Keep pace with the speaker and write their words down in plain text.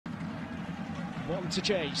One to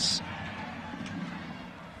chase.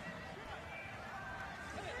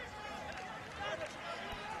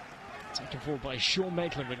 Taken forward by Sean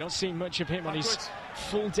Maitland. We're not seeing much of him on his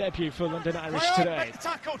full debut for London Irish today.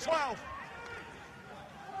 Tackle 12.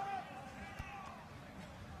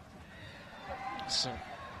 So,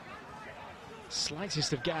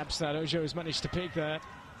 slightest of gaps that Ojo has managed to pick there.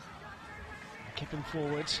 Keep him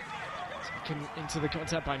forward. Taken into the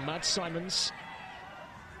contact by Matt Simons.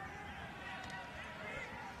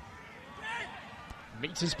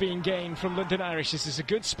 Meters being gained from London Irish. This is a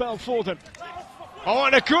good spell for them. Oh,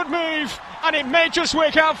 and a good move. And it may just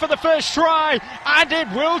work out for the first try. And it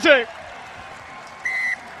will do.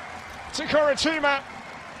 Tikoirotuma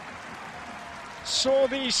saw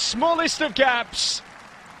the smallest of gaps.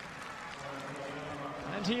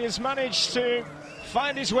 And he has managed to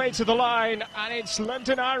find his way to the line. And it's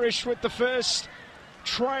London Irish with the first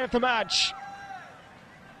try of the match.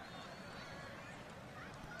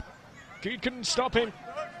 He couldn't stop him.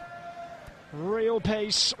 Real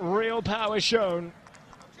pace, real power shown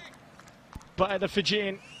by the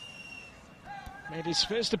Fijian. Made his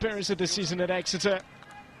first appearance of the season at Exeter.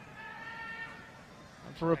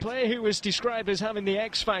 And for a player who was described as having the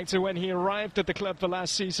X factor when he arrived at the club for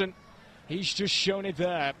last season, he's just shown it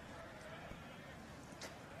there.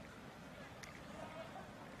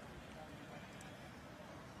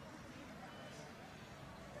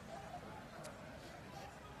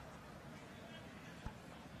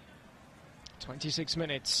 .26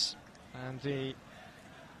 minutes and the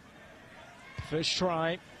first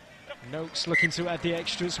try. Noakes looking to add the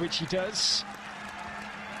extras, which he does.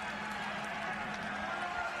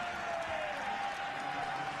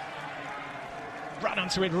 Ran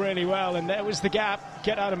onto it really well, and there was the gap.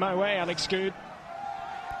 Get out of my way, Alex Good.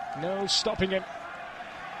 No stopping him.